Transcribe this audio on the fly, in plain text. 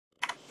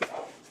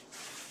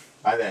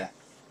Hi there,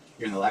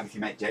 you're in the lab with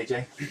your mate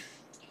JJ.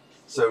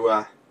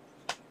 So,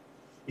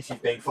 if you've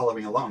been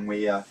following along,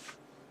 we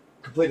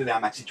completed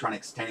our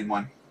Maxitronics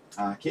 10-in-1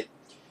 kit,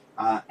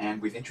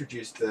 and we've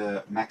introduced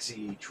the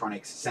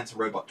Maxitronics Sensor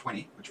Robot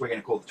 20, which we're going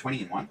to call the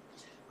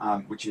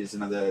 20-in-1, which is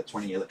another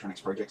 20 electronics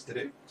projects to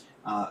do.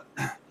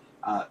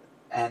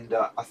 And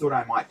I thought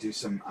I might do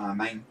some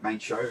main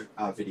show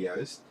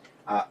videos.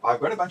 I've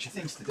got a bunch of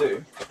things to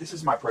do. This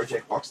is my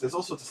project box. There's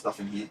all sorts of stuff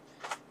in here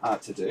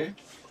to do.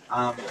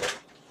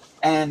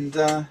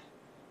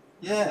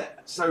 Yeah,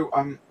 so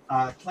I'm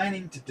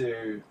planning to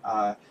do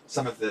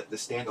some of the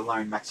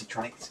standalone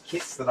Maxitronics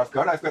kits that I've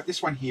got. I've got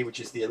this one here, which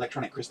is the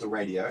electronic crystal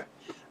radio,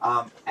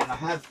 and I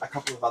have a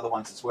couple of other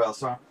ones as well,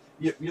 so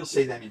you'll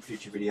see them in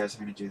future videos.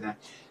 I'm going to do them.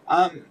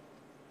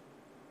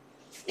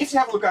 If you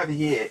have a look over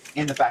here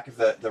in the back of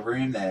the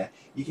room there,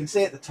 you can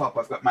see at the top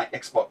I've got my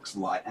Xbox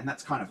light, and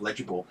that's kind of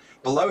legible.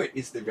 Below it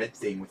is the red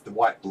thing with the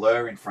white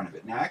blur in front of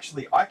it. Now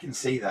actually I can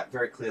see that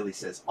very clearly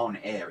says on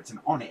air. It's an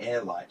on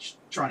air light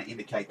trying to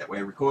indicate that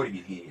we're recording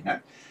in here, you know.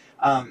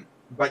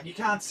 But you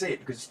can't see it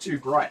because it's too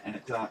bright, and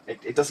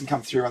it doesn't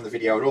come through on the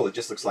video at all. It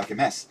just looks like a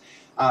mess.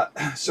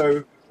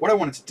 So what I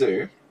wanted to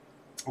do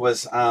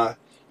was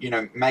you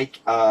know,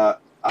 make a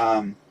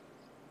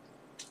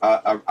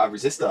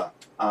resistor,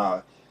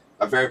 a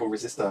variable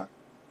resistor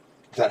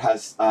that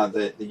has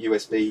the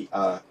USB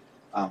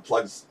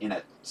plugs in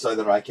it, so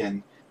that I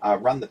can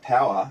run the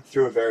power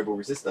through a variable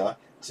resistor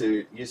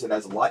to use it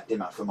as a light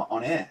dimmer for my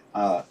on-air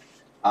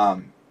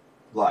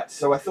lights.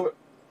 So I thought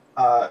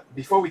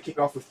before we kick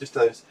off with just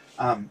those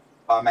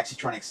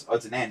Maxitronics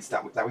odds and ends,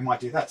 that we might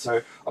do that.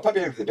 So I'll pop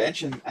you over to the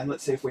bench and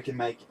let's see if we can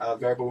make a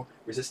variable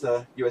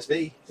resistor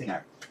USB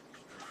thingo.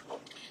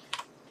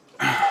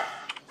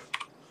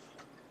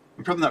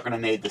 I'm probably not going to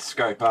need the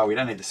scope. Oh, we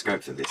don't need the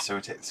scope for this, so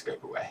we'll take the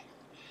scope away.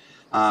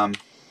 Now,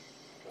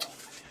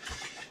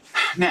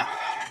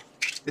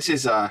 this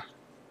is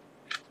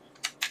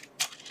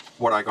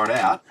what I got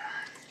out.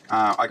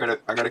 I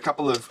got a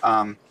couple of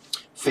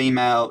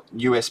female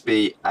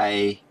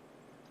USB-A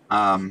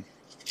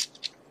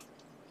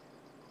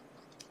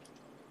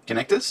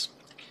connectors,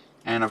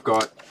 and I've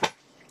got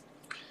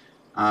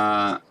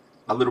a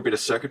little bit of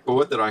circuit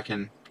board that I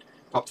can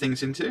pop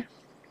things into.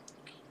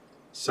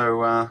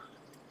 So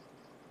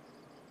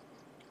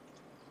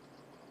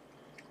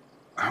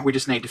we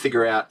just need to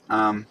figure out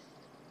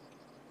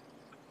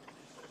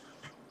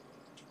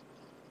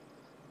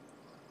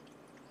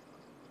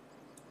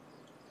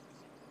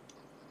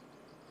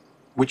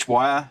which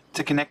wire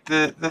to connect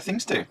the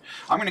things to.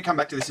 I'm going to come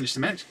back to this in just a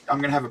minute. I'm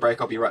going to have a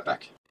break. I'll be right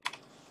back.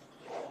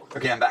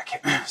 Okay, I'm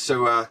back.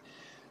 So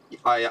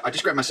I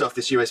just grabbed myself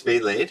this USB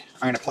lead.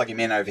 I'm going to plug him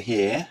in over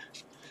here.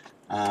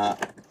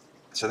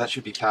 So that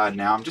should be powered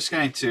now. I'm just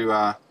going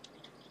to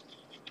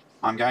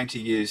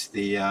use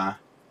the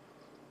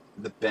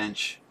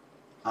bench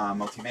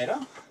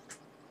multimeter.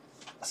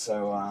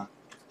 So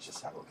let's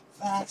just have a look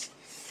at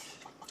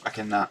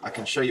that. I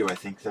can show you, I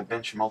think, the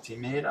bench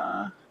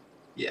multimeter.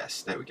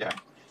 Yes, there we go.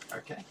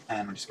 Okay,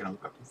 and I'm just going to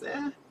look up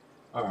there.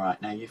 All right,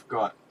 now you've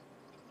got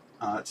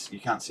you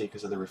can't see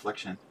because of the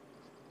reflection.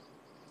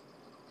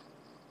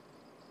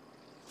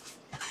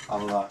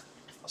 I'll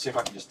see if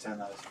I can just turn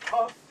those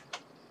off.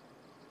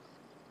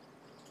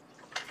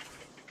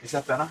 Is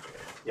that better?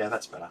 Yeah,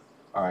 that's better.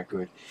 All right,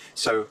 good.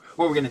 So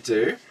what we're going to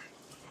do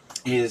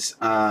is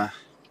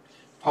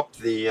pop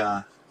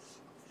the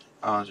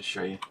I'll just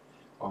show you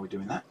while we're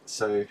doing that.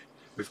 So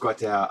we've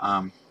got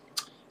our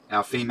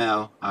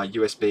female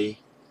USB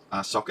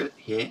socket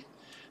here.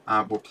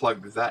 We'll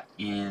plug that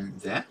in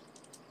there,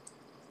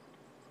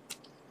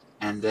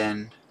 and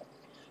then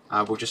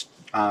we'll just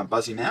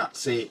buzz him out,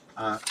 see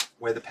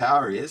where the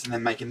power is, and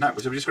then make a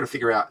note. So we've just got to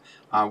figure out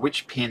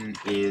which pin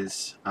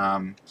is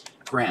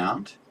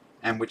ground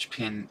and which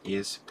pin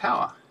is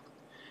power.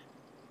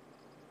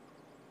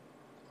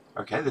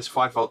 Okay, there's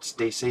 5 volts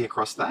DC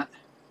across that.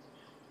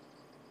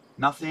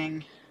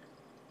 Nothing,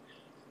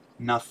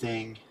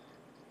 nothing,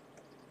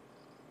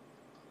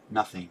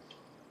 nothing.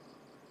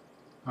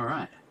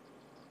 Alright.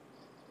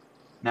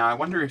 Now I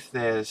wonder if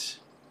there's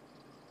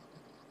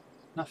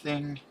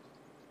nothing,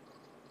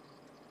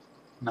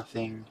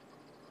 nothing.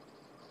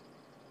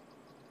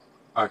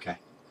 Okay.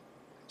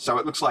 So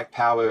it looks like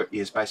power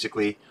is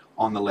basically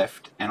on the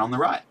left and on the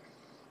right.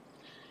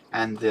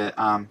 And the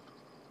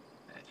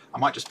I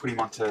might just put him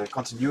onto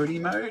continuity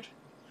mode.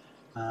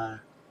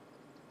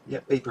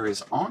 Yep, beeper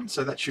is on,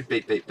 so that should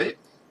beep, beep, beep.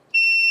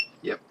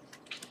 Yep.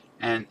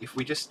 And if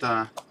we just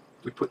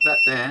we put that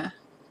there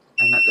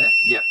and that there.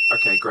 Yep.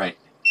 Okay, great.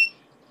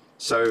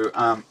 So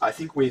I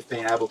think we've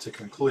been able to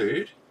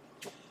conclude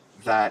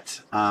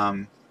that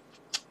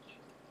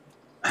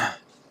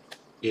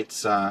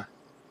it's I'll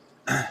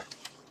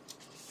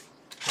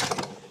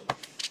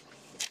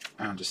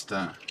just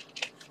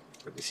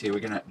put this here. We're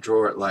going to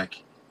draw it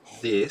like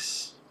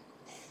this,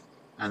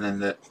 and then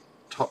the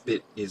top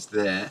bit is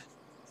there,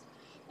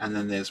 and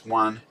then there's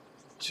 1,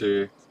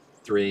 2,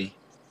 3,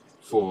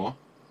 4,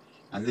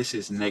 and this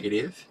is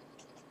negative,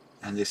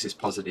 and this is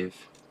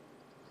positive.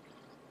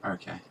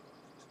 Okay.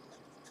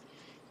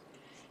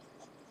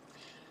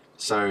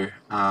 So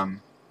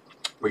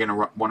we're going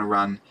to want to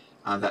run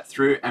that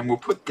through, and we'll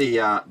put the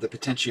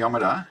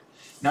potentiometer.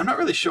 Now I'm not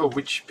really sure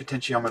which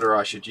potentiometer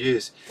I should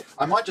use.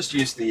 I might just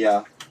use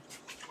the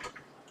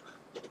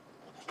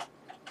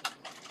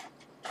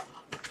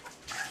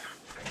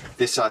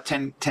this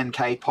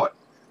 10K pot.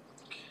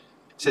 It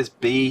says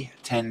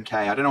B10K.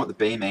 I don't know what the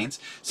B means.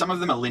 Some of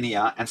them are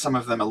linear and some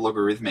of them are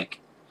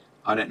logarithmic.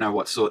 I don't know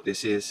what sort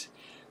this is.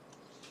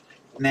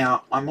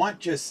 Now I might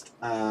just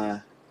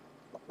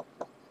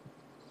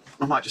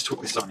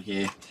hook this on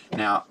here.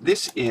 Now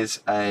this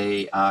is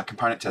a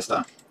component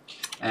tester,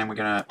 and we're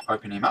going to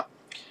open him up.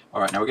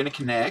 Alright, now we're going to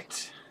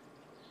connect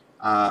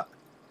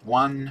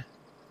one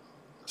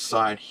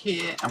side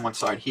here and one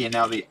side here.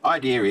 Now the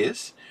idea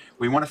is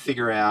we want to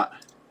figure out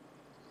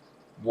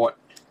what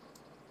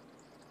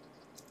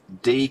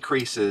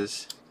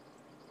decreases.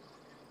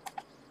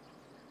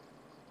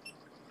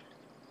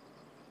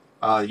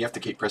 You have to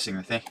keep pressing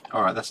the thing.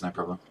 Alright, that's no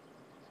problem.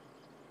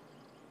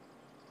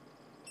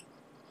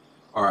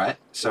 Alright,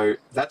 so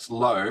that's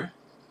low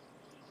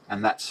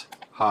and that's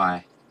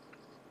high.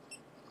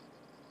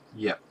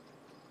 Yep.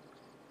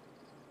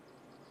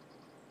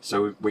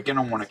 So we're going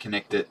to want to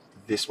connect it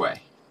this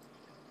way,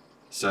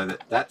 so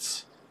that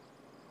that's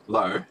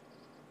low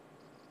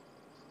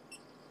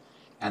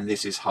and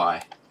this is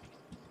high.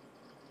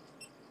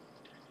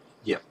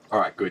 Yep.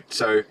 Alright, good.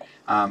 So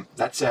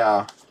that's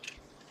our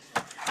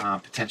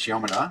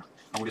potentiometer,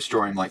 and we'll just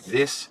draw him like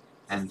this,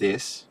 and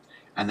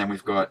then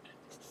we've got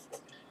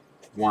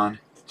 1,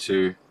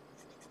 2,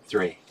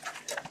 3.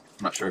 I'm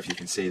not sure if you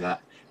can see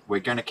that. We're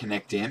going to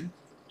connect him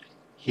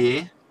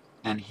here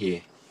and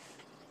here.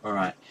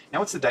 Alright, now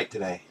what's the date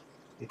today?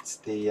 It's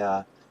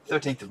the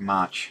 13th of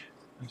March.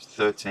 It's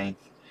 13th,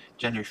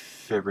 January,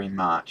 February,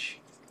 March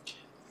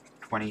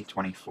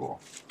 2024.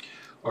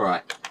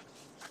 Alright,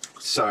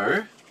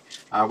 so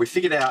we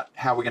figured out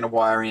how we're going to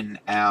wire in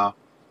our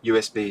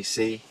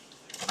USB-C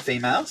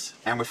females,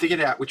 and we figured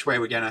out which way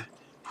we're going to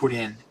put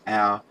in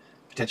our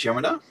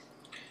potentiometer.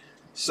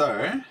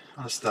 So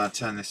I'll just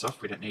turn this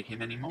off. We don't need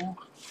him anymore.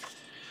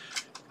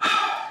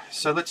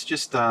 So let's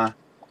just all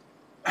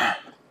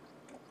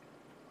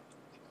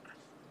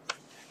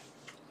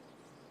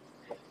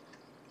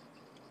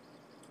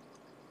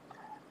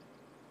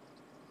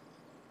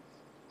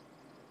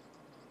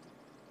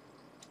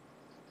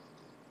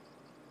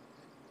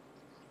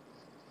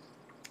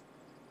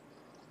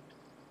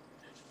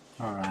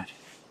right.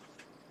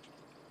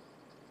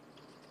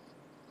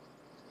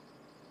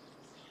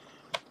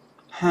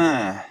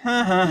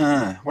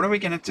 What are we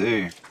going to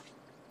do?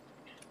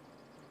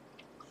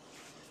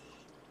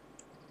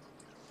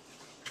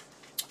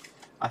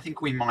 I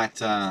think we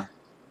might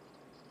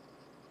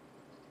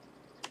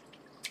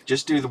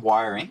just do the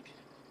wiring.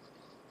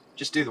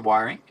 Just do the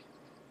wiring.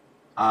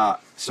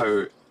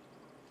 So,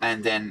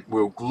 and then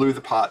we'll glue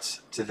the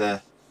parts to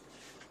the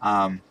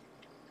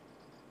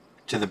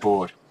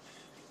board.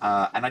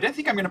 And I don't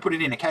think I'm going to put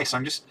it in a case.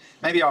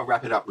 Maybe I'll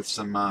wrap it up with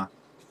some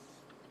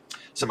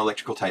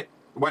electrical tape.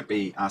 It won't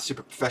be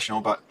super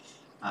professional, but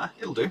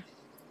it'll do.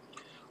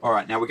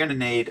 Alright, now we're going to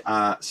need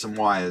some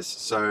wires.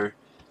 So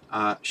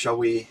shall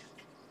we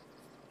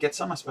get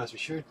some? I suppose we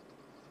should.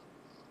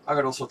 I've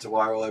got all sorts of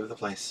wire all over the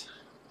place.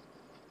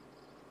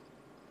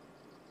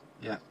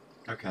 Yeah,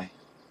 okay.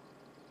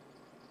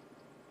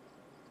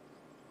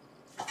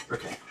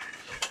 Okay.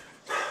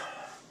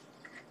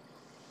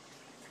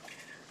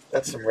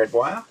 That's some red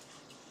wire.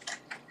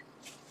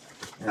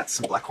 And that's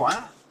some black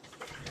wire.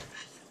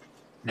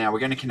 Now we're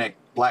going to connect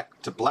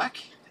black to black,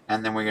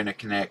 and then we're going to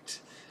connect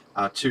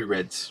 2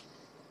 reds.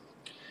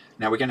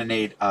 Now we're going to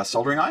need a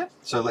soldering iron,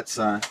 so let's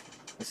throw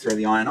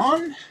the iron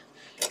on.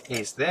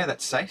 He's there,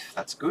 that's safe,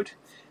 that's good.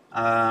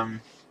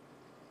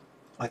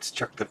 Let's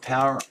chuck the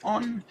power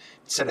on.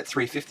 It's set at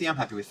 350, I'm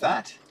happy with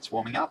that. It's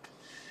warming up.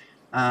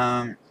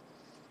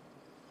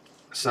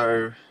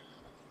 So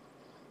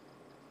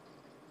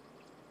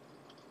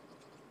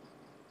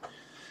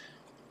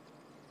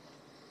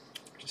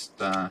just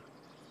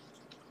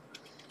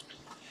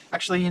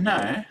actually, you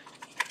know,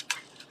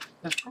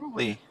 there's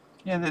probably,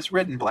 yeah, there's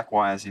red and black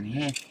wires in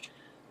here.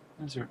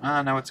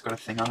 Oh no, it's got a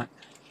thing on it.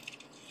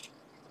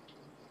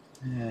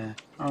 Yeah,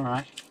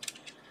 alright.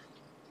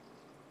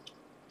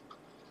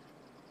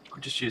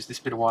 Could just use this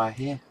bit of wire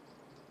here.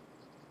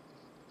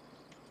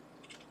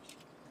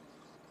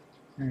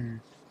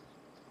 I'm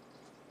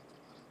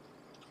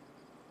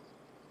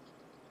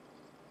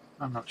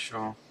not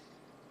sure.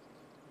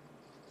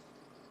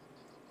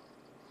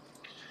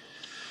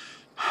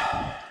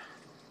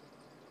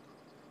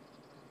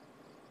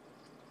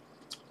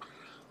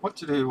 What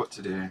to do, what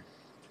to do.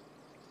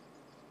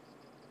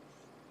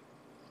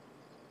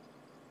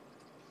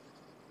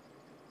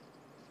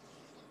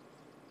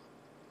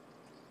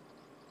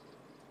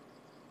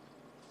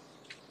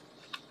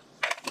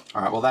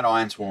 Alright, well that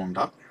iron's warmed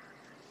up.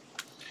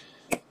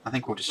 I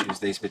think we'll just use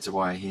these bits of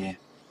wire here.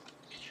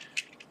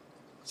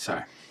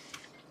 So,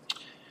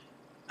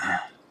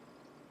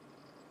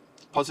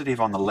 positive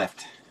on the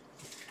left,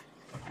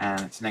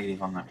 and it's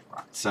negative on the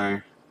right.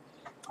 So,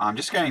 I'm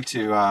just going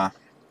to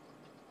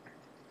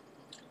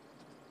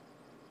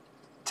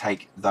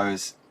take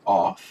those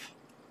off,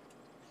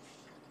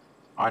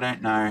 I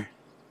don't know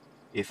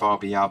if I'll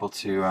be able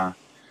to,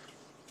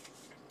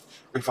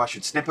 if I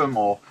should snip them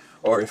or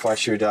if I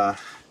should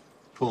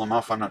pull them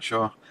off. I'm not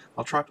sure.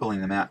 I'll try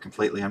pulling them out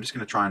completely. I'm just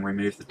going to try and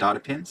remove the data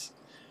pins.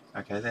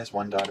 Okay, there's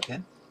one data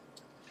pin.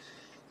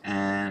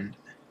 And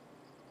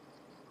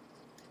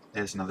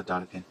there's another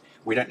data pin.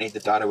 We don't need the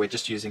data, we're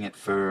just using it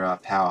for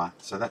power.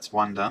 So that's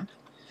one done.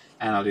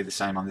 And I'll do the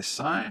same on this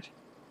side.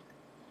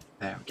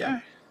 There we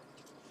go.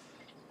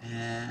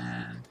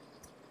 And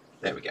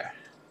there we go.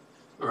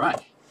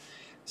 Alright.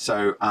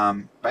 So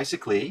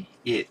basically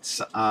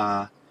it's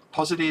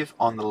positive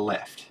on the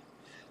left.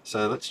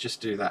 So let's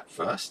just do that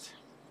first.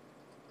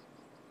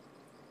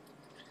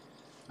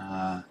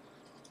 Cut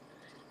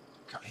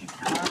him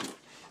out.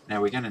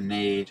 Now we're going to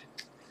need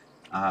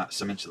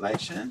some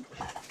insulation.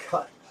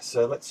 Cut.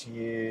 So let's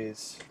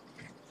use.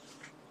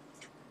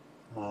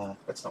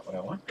 That's not what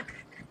I want.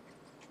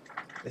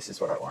 This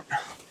is what I want.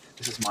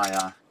 This is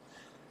my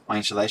my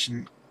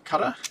insulation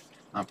cutter.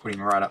 I'm putting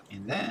it right up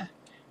in there,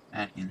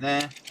 and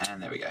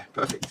there we go.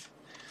 Perfect.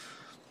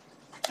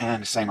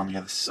 And the same on the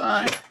other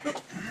side.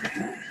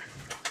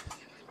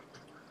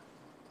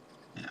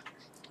 Yeah.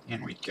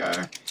 In we go,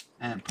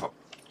 and pop.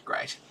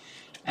 Great.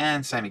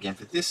 And same again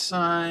for this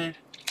side,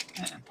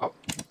 and pop.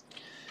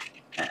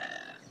 And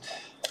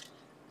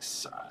this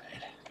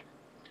side.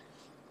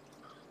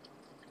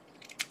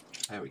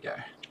 There we go.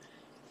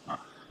 Oh.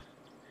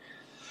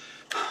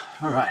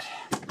 All right.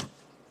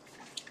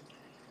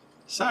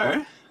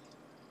 So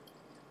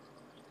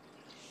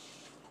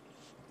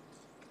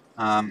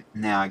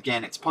now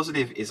again, its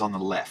positive is on the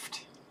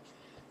left.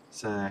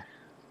 So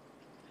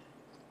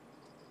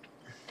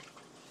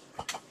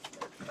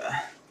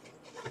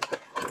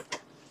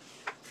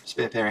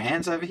spare pair of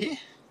hands over here,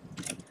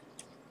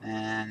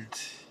 and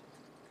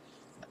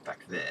that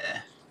back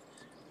there.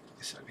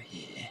 This over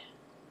here.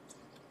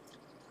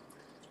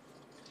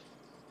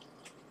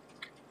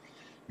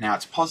 Now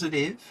it's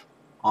positive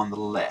on the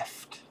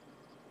left.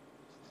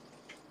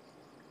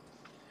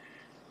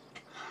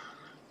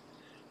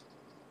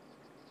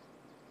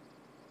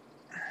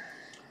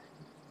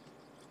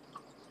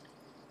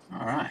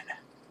 Alright,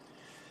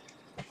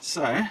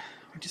 so I'm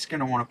just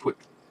going to want to put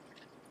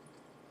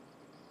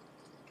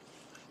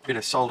a bit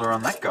of solder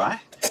on that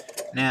guy.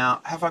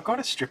 Now, have I got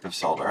a strip of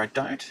solder? I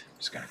don't. I'm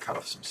just going to cut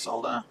off some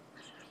solder.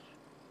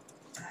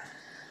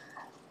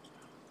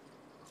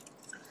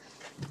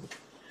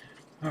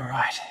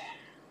 Alright,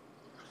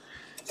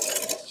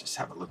 let's just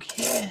have a look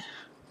here.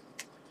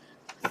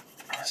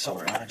 The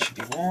solder iron should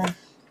be warm.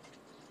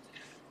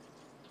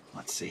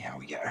 Let's see how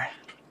we go.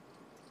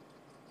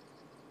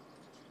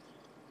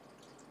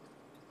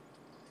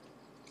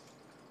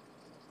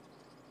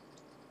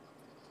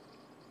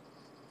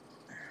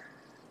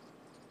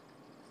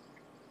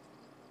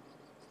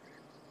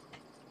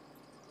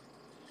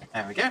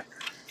 There we go.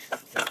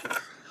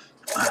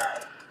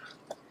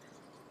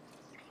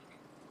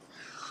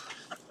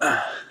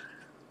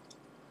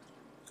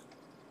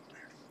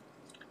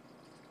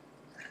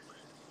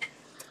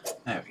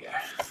 There we go.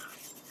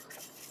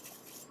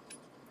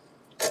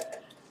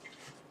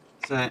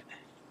 So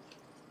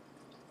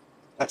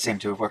that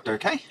seemed to have worked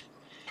okay.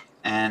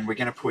 And we're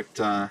going to put,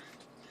 we're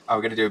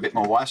going to do a bit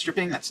more wire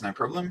stripping, that's no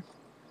problem.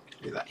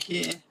 Do that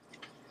here.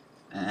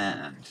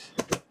 And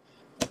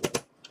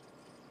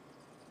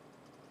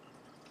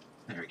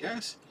there it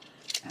goes.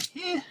 And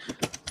here.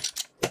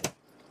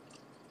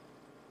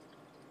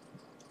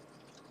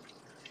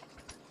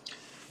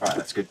 Alright,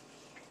 that's good.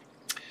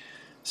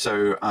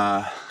 So,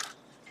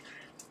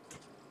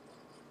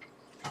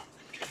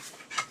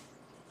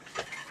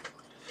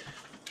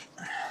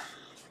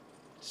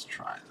 let's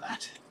try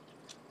that.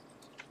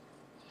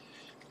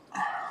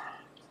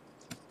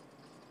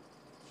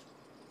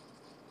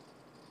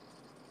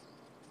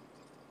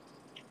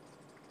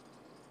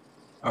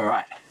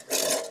 Alright.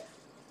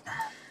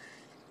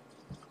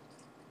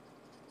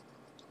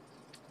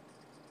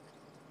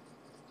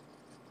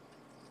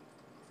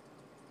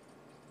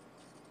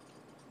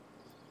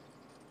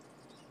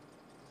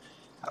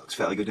 That looks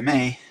fairly good to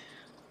me.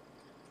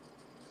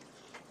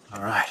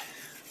 Alright.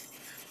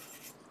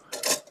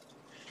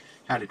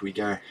 How did we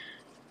go?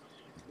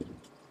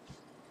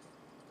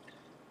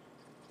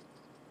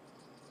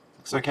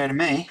 Looks okay to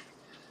me.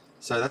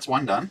 So that's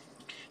one done.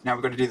 Now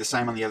we've got to do the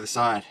same on the other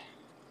side.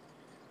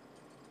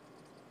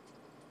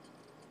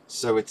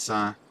 So it's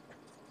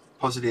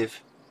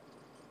positive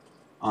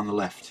on the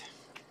left.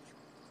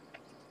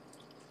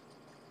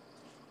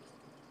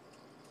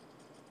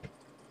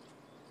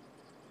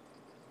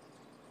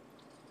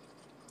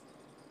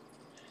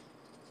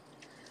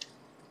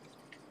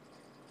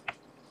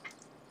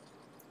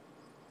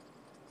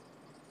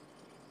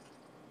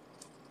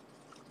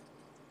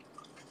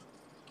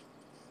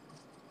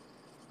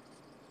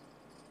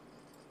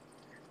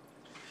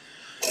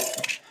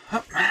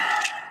 Hup.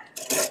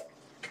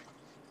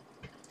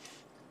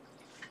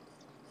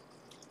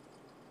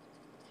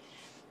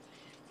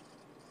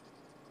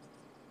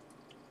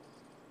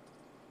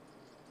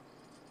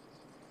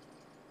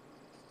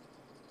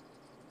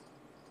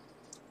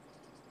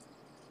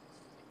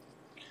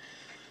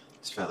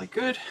 That's fairly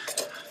good.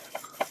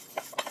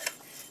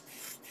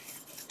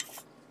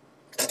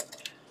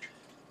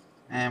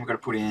 And we've got to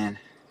put in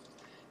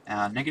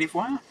our negative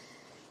wire.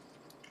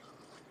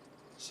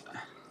 So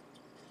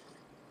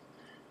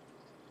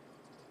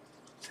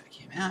take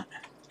him out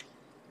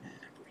and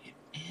put him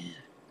in.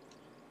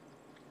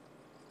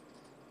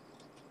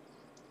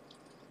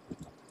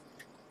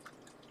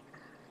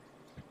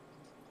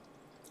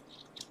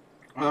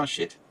 Oh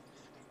shit.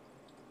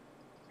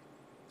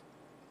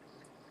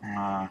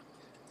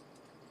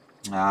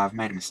 I've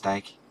made a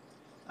mistake.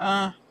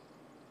 I'm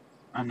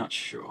not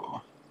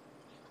sure.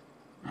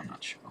 I'm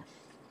not sure.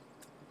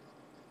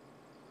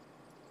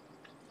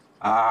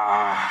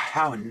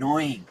 How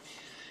annoying.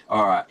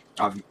 Alright,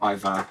 I've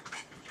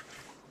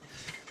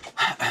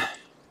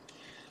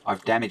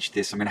damaged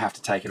this. I'm going to have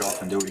to take it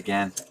off and do it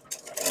again.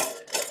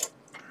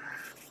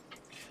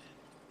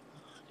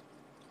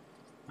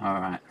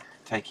 Alright,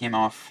 take him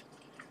off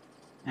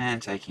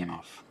and take him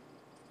off.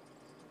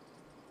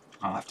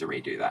 I'll have to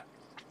redo that.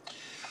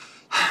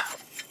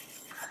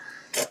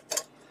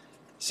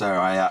 So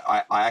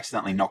I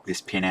accidentally knocked this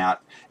pin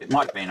out. It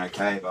might have been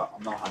okay, but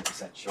I'm not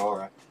 100%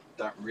 sure. I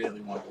don't really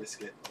want to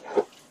risk it.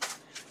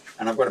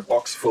 And I've got a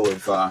box full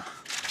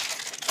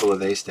of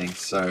these things,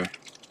 so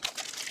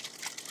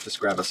just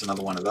grab us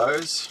another one of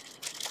those.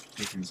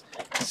 You can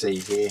see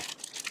here,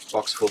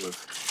 box full of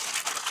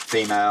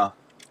female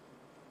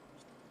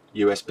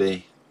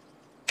USB.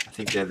 I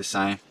think they're the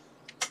same.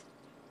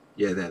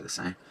 Yeah, they're the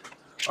same.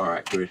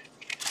 Alright, good.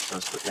 So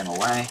let's put them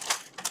away.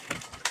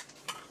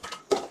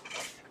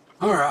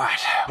 Alright,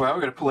 well, we're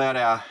going to pull out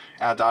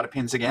our data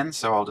pins again,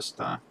 so I'll just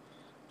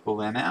pull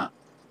them out,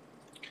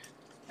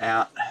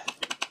 and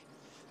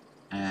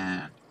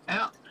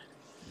out,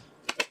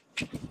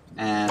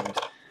 and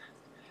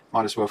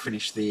might as well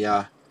finish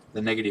the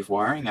negative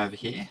wiring over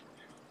here.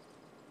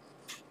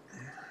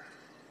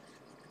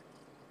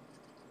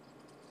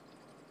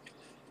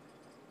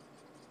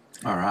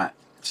 Alright,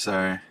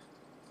 so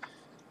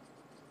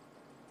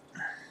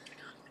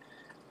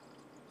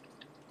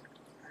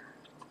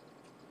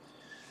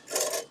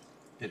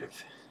bit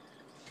of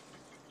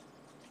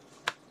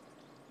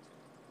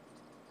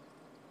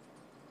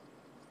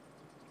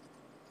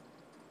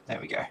there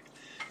we go.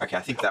 Okay,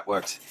 I think that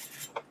works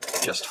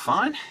just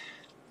fine.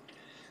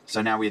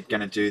 So now we're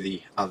going to do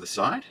the other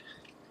side.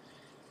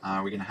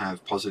 We're going to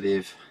have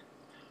positive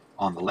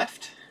on the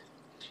left.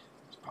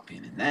 Let's pop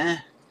him in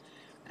there,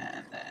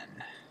 and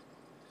then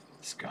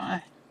this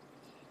guy.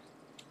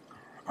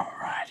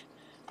 Alright,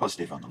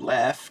 positive on the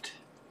left,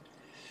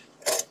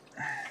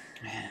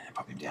 and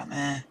pop him down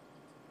there.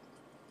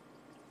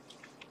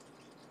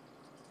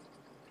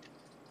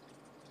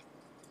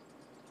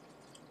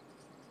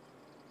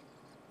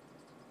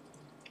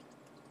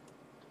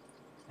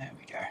 There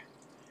we go.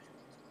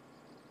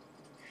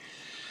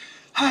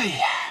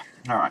 Hey,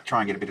 alright,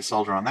 try and get a bit of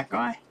solder on that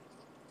guy.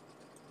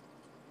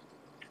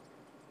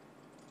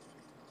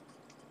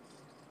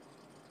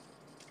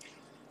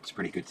 Looks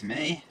pretty good to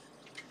me.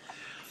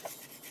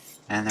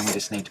 And then we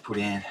just need to put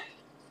in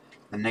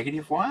the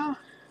negative wire.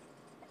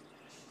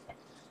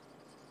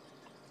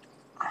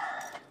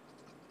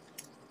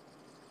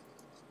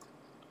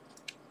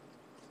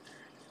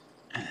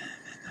 And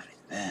then that in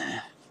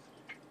there.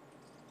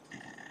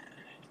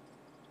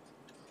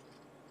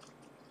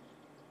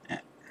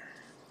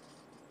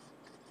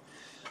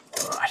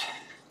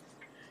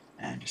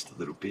 And just a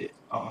little bit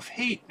of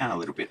heat and a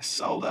little bit of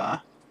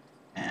solder,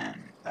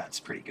 and that's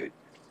pretty good.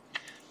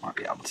 Might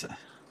be able to,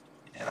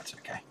 yeah, that's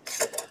okay.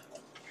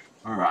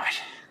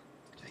 Alright,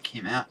 take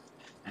him out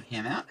and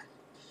him out.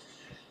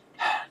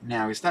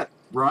 Now, is that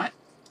right?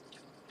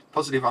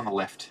 Positive on the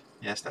left.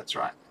 Yes, that's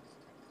right.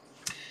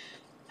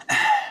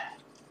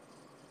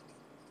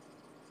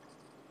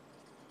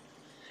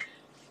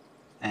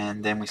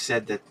 And then we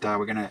said that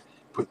we're going to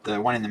put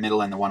the one in the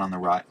middle and the one on the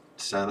right.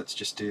 So let's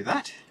just do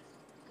that.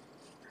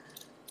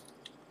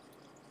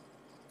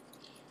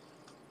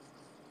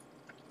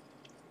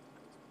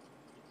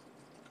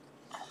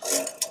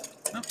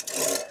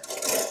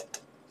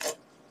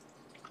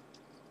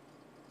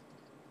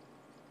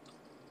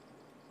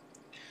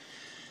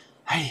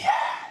 Hey.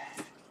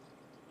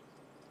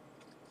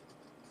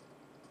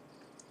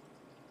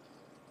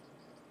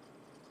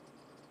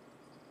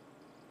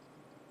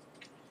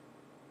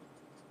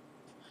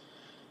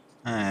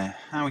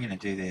 How are we going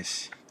to do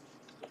this?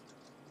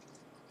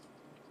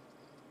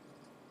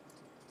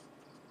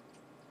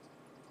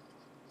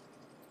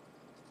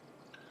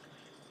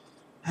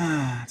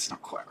 It's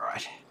not quite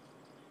right.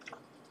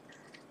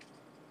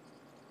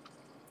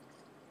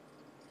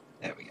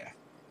 There we go.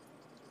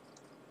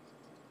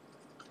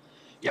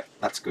 Yep,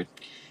 that's good.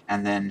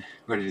 And then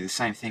we're going to do the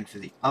same thing for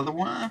the other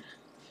one.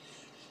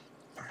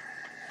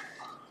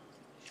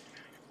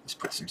 Let's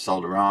put some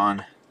solder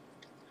on.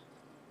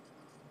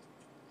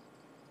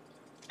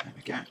 There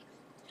we go.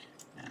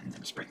 And then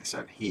just bring this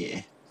over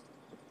here.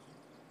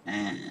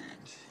 And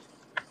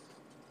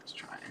let's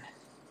try and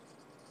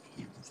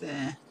him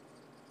there.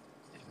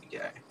 There we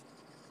go.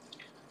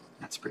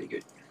 That's pretty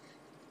good.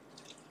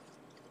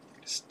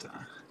 Just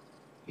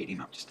heat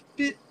him up just a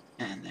bit,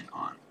 and then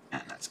on,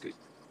 and that's good.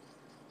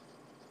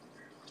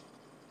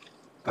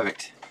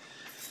 Perfect.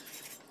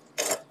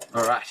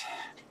 Alright.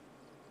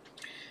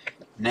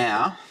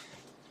 Now,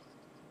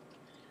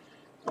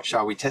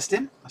 shall we test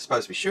him? I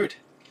suppose we should.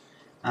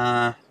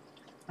 I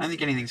don't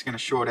think anything's going to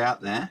short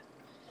out there.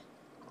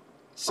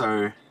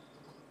 So,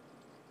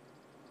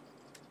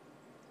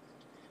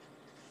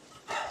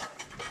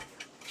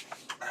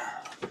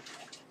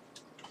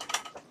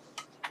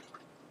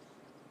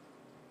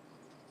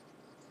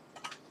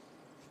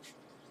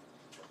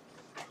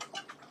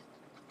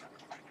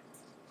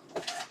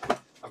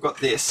 I've got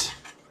this.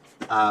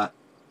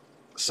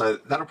 So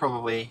that'll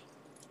probably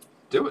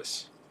do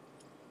us.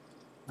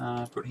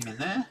 Put him in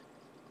there.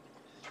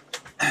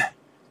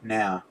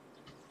 Now,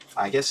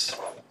 I guess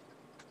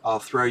I'll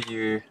throw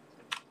you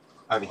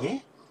over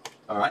here.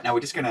 Alright, now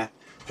we're just going to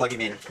plug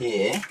him in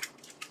here.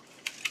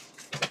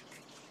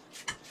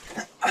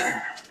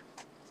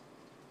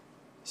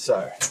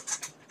 So,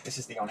 this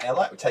is the on-air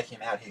light. We take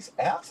him out, he's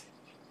out.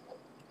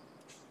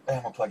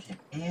 And we'll plug him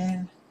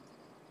in.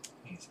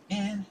 He's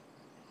in.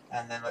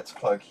 And then let's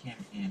plug him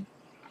in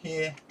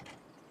here.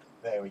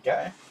 There we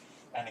go.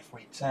 And if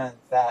we turn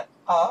that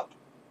up,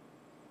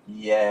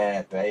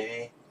 yeah,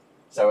 baby.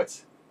 So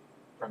it's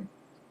from,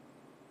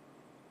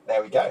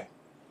 there we go.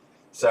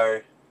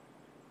 So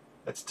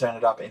let's turn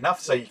it up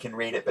enough so you can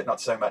read it, but not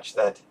so much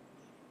that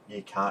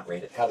you can't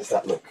read it. How does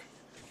that look?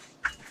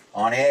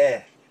 On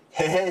air.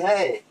 Hey, hey,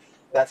 hey.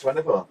 That's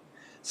wonderful.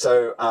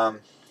 So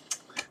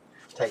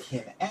take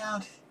him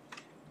out,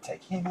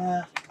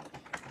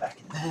 back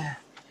in there.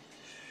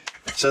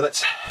 So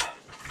let's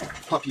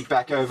pop you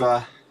back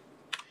over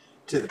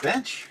to the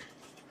bench.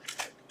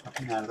 Pop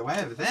him out of the way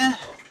over there.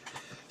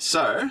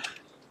 So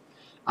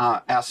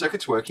our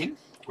circuit's working,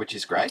 which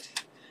is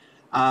great.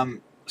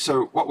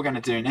 So what we're going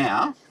to do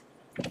now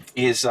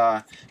is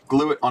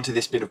glue it onto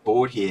this bit of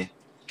board here.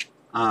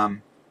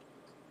 That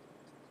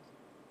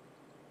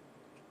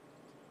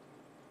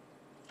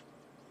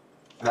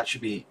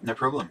should be no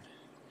problem.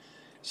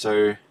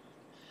 So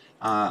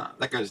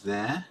that goes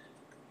there.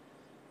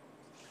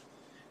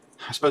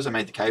 I suppose I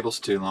made the cables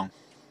too long.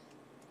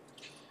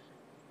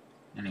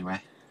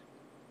 Anyway.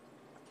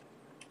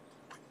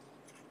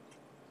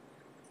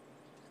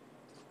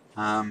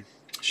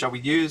 Shall we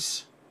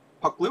use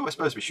hot glue? I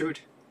suppose we should.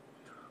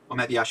 Or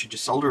maybe I should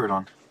just solder it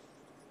on.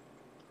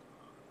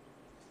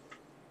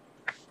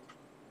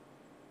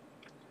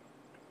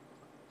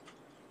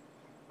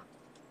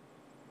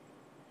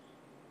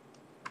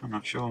 I'm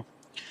not sure.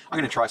 I'm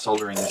going to try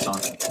soldering this on.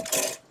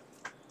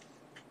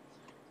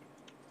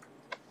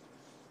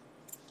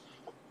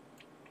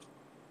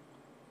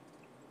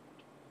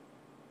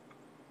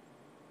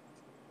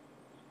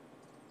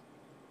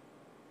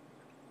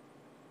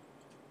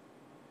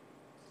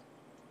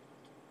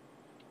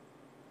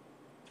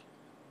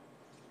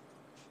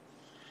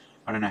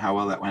 I don't know how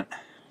well that went.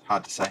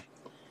 Hard to say.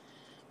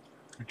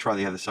 I'll try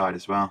the other side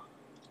as well.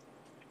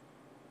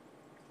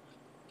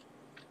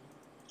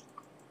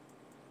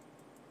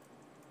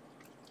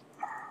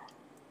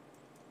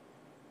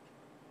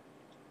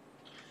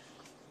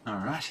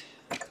 Alright.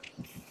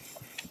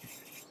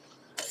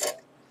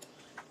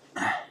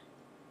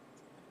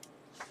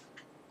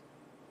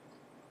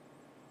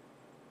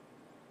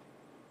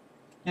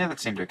 Yeah, that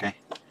seemed okay.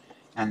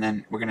 And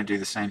then we're going to do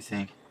the same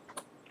thing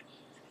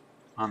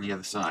on the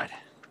other side.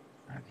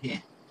 Over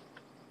here.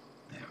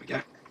 There we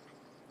go.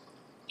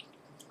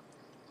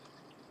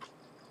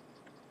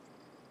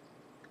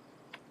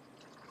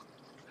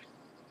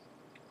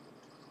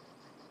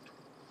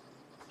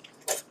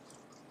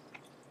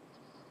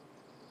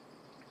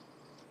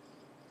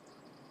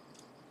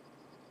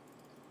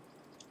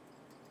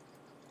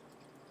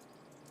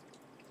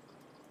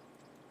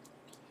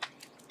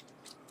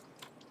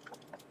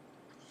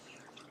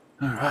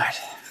 All right.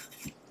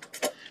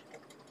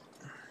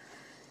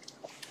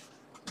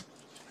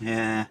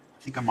 Yeah,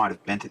 I think I might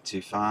have bent it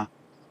too far.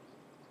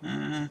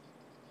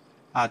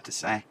 Hard to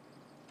say.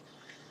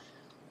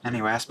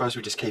 Anyway, I suppose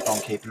we just keep on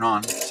keeping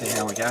on, see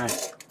how we go.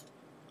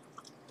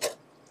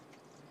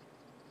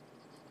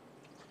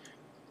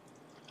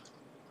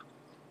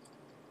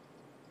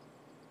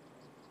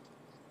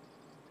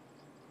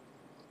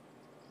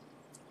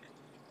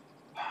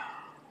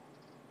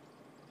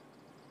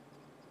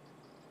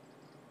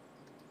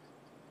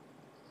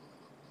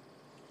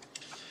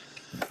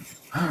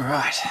 All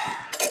right.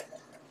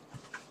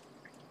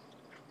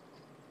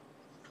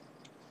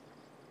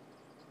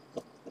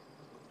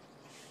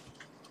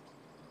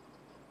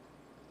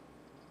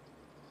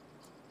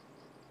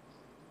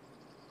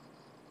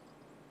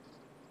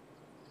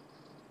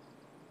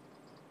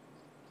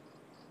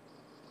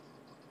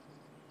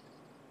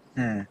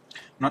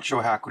 Not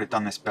sure how I could have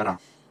done this better.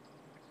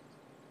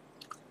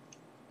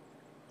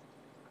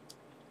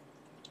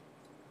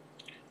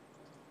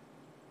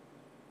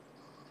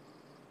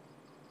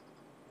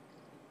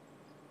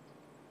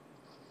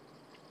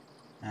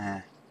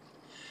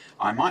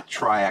 I might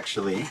try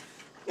actually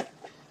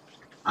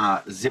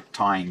zip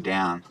tying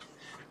down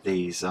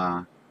these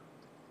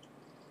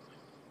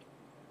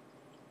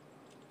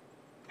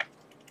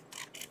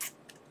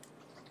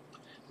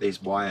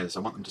these wires.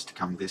 I want them just to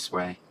come this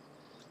way.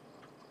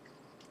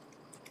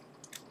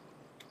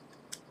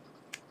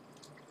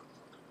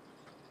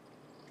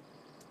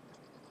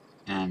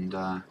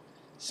 And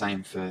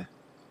same for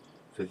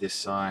this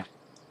side.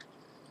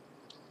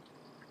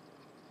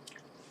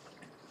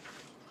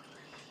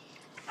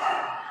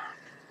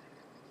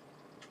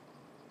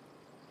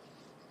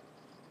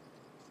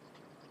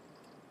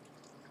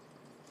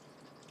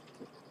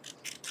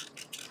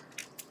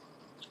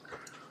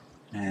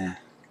 Yeah.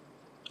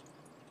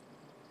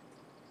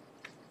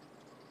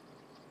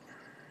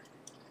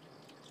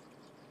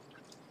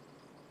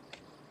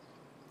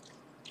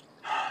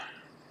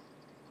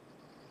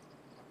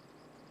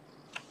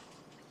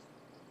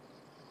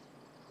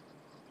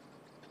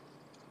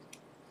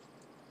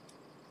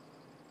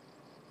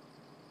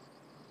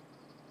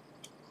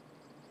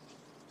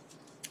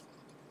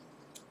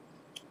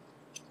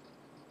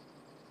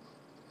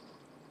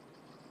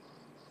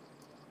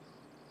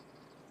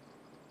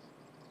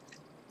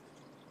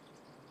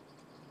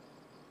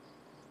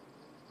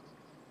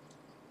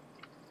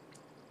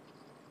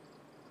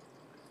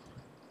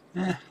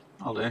 Yeah,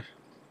 I'll do.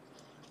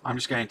 I'm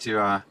just going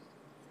to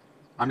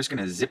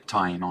zip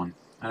tie him on.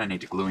 I don't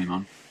need to glue him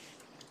on.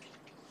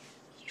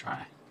 Let's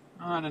try.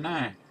 Oh, I don't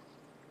know.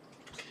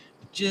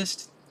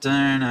 Just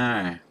don't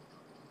know.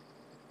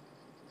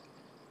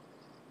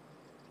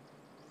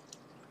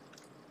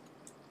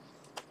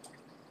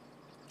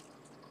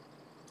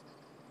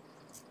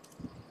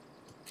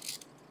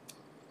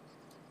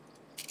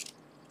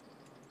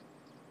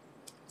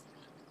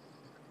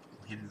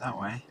 Him that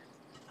way.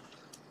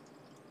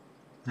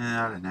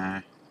 I don't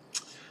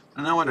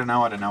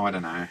know. I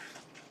don't know.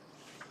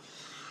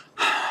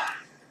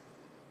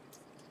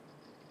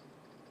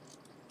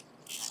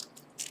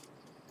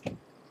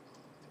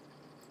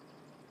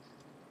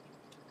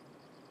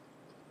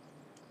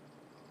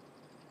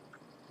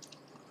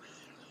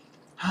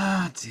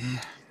 Ah,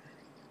 dear.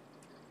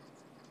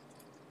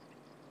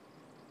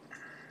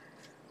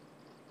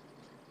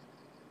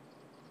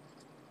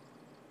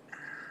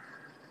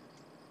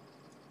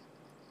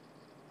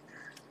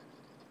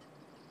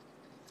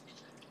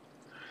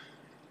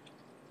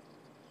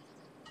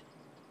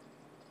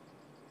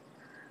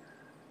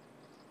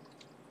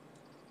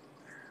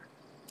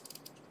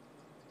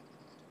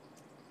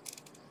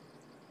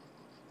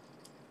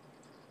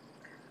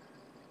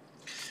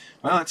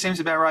 Well, it seems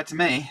about right to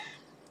me.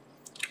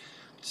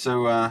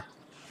 So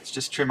let's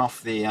just trim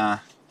off the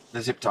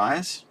zip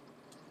ties.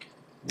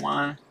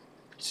 1,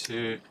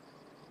 2,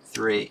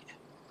 3,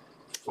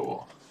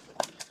 4.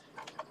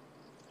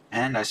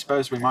 And I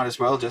suppose we might as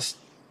well just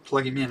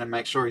plug him in and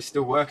make sure he's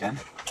still working.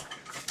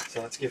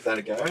 So let's give that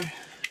a go.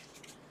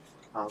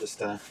 I'll just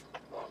throw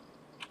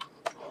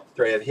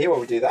you over here while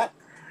we do that.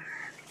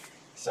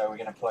 So we're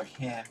going to plug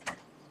him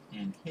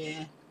in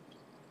here,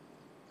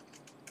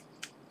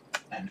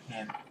 and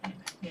him in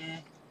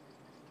here,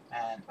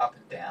 and up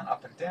and down,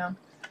 up and down.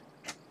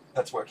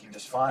 That's working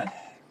just fine.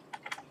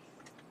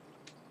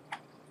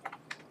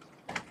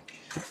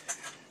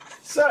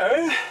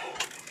 So,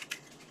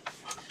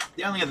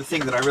 the only other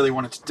thing that I really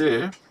wanted to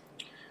do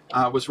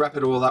was wrap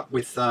it all up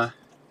with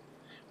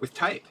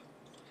tape.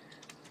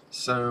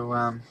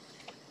 So,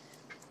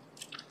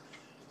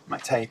 my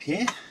tape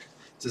here.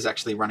 This is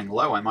actually running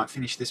low. I might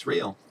finish this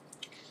reel.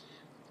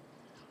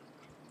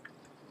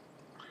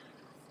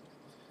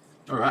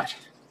 Alright.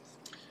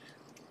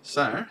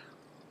 So,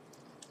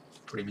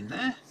 put him in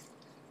there,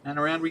 and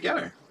around we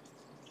go.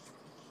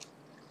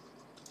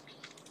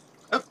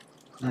 Oh,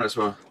 I might as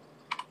well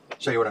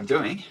show you what I'm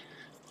doing.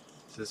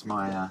 This is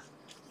my,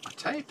 my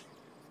tape.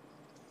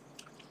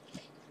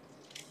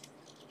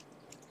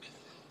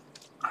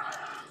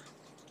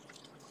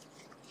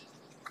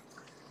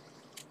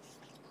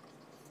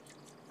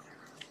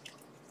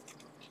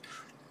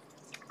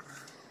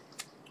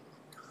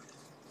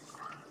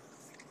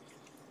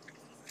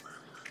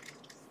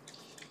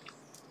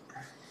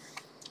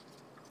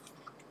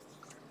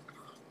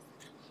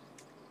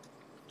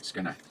 Just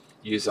going to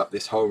use up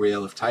this whole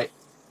reel of tape,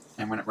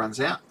 and when it runs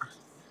out,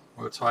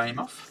 we'll tie him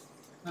off.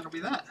 That'll be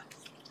that.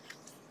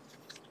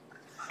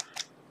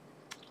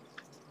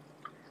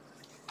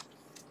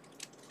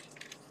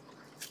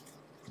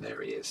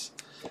 There he is.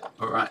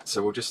 Alright,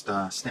 so we'll just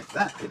snip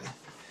that with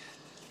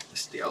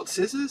just the old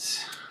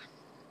scissors.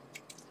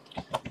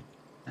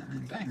 And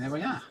then bang, there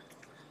we are.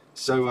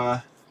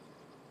 So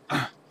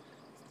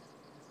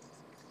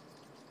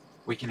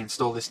we can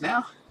install this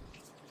now.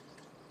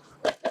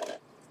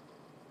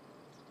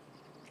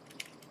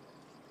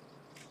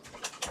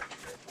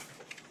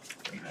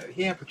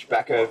 Here, put your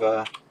back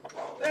over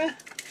there,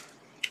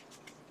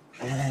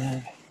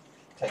 and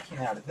take him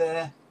out of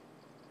there,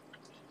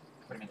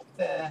 put him into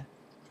there,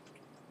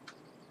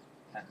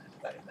 and then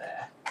put that in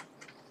there,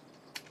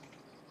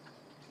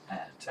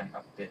 and turn him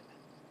up a bit.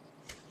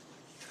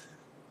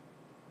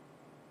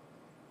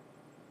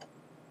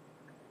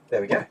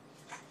 There we go,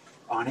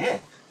 on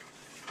air.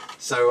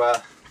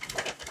 So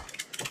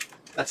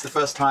that's the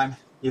first time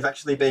you've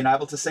actually been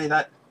able to see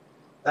that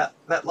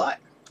light.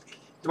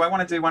 Do I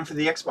want to do one for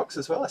the Xbox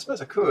as well? I suppose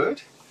I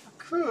could.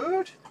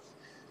 could.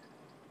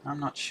 I'm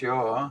not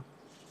sure.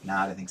 No,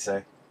 I don't think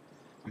so.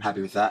 I'm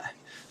happy with that.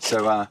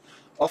 So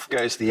off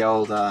goes the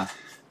old iron,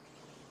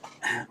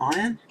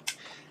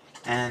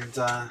 and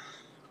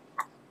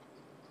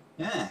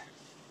yeah.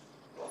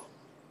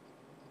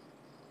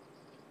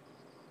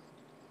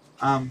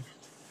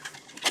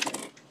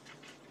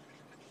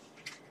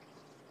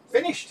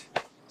 Finished.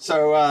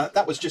 So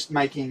that was just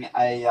making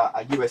a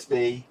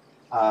USB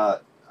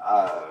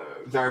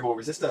variable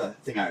resistor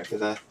thingo for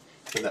the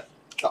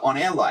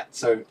on-air light.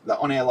 So the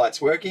on-air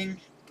light's working.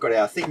 Got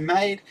our thing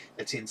made.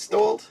 It's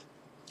installed.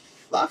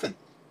 Laughing.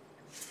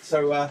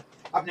 So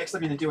up next,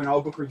 I'm going to do an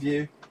old book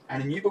review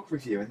and a new book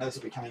review, and those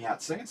will be coming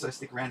out soon. So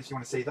stick around if you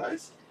want to see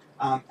those.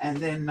 And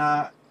then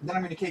I'm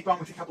going to keep on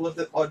with a couple of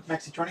the odd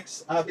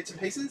Maxitronics bits and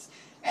pieces,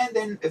 and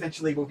then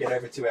eventually we'll get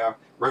over to our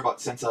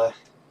robot Sensor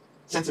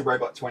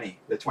Robot 20,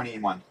 the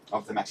 20-in-1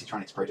 of the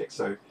Maxitronics project.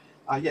 So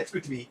yeah, it's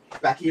good to be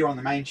back here on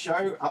the main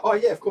show. Oh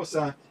yeah, of course,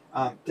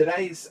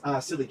 today's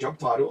silly job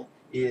title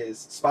is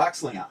Spark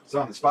Slinger. So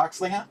I'm the Spark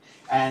Slinger,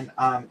 and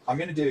I'm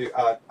going to do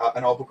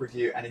an old book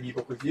review and a new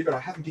book review, but I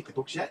haven't picked the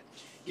books yet.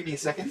 Give me a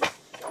second.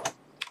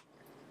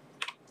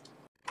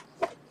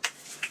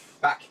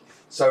 Back.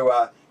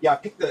 So yeah, I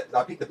picked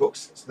the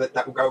books so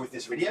that will go with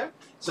this video.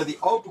 So the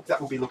old book that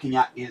we'll be looking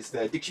at is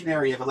the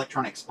Dictionary of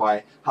Electronics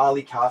by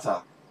Harley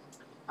Carter.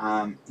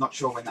 Not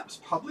sure when that was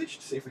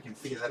published. See if we can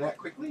figure that out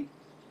quickly.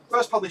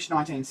 First published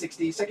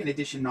 1960, second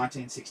edition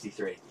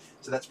 1963.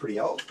 So that's pretty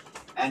old.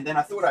 And then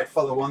I thought I'd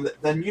follow on.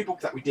 The new book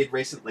that we did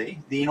recently,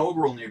 the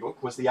inaugural new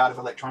book, was The Art of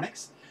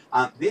Electronics.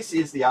 This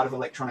is The Art of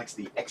Electronics,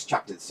 the X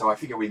chapters. So I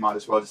figure we might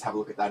as well just have a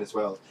look at that as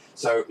well.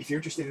 So if you're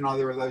interested in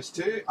either of those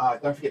two,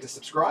 don't forget to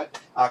subscribe,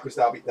 because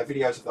the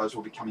videos of those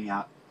will be coming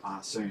out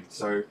soon.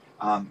 So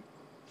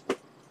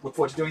look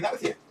forward to doing that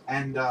with you.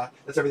 And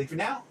that's everything for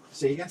now.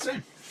 See you again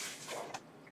soon.